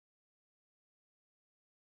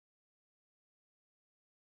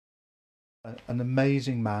An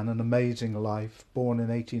amazing man, an amazing life, born in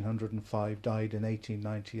 1805, died in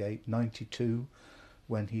 1898, 92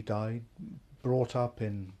 when he died, brought up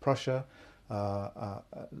in Prussia,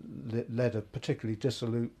 led a particularly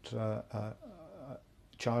dissolute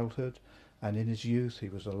childhood, and in his youth he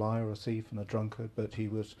was a liar, a thief and a drunkard, but he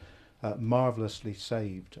was marvellously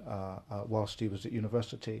saved whilst he was at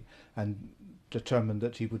university, and determined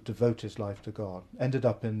that he would devote his life to God. Ended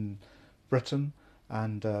up in Britain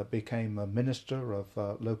and became a minister of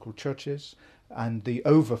local churches, and the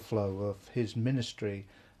overflow of his ministry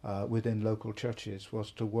within local churches was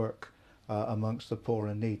to work amongst the poor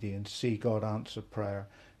and needy and see God answer prayer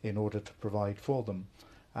in order to provide for them.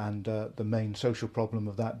 And the main social problem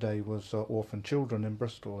of that day was orphan children in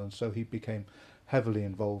Bristol, and so he became heavily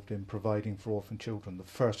involved in providing for orphan children. The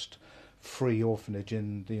first free orphanage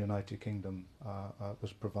in the United Kingdom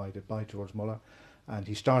was provided by George Muller, and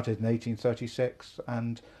he started in 1836,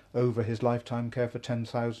 and over his lifetime cared for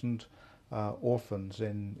 10,000 orphans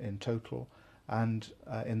in total. And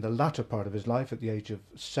in the latter part of his life, at the age of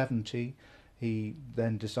 70, he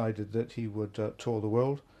then decided that he would tour the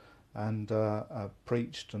world and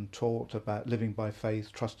preached and taught about living by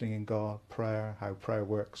faith, trusting in God, prayer, how prayer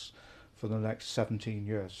works, for the next 17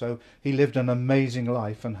 years. So he lived an amazing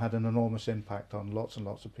life and had an enormous impact on lots and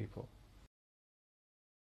lots of people.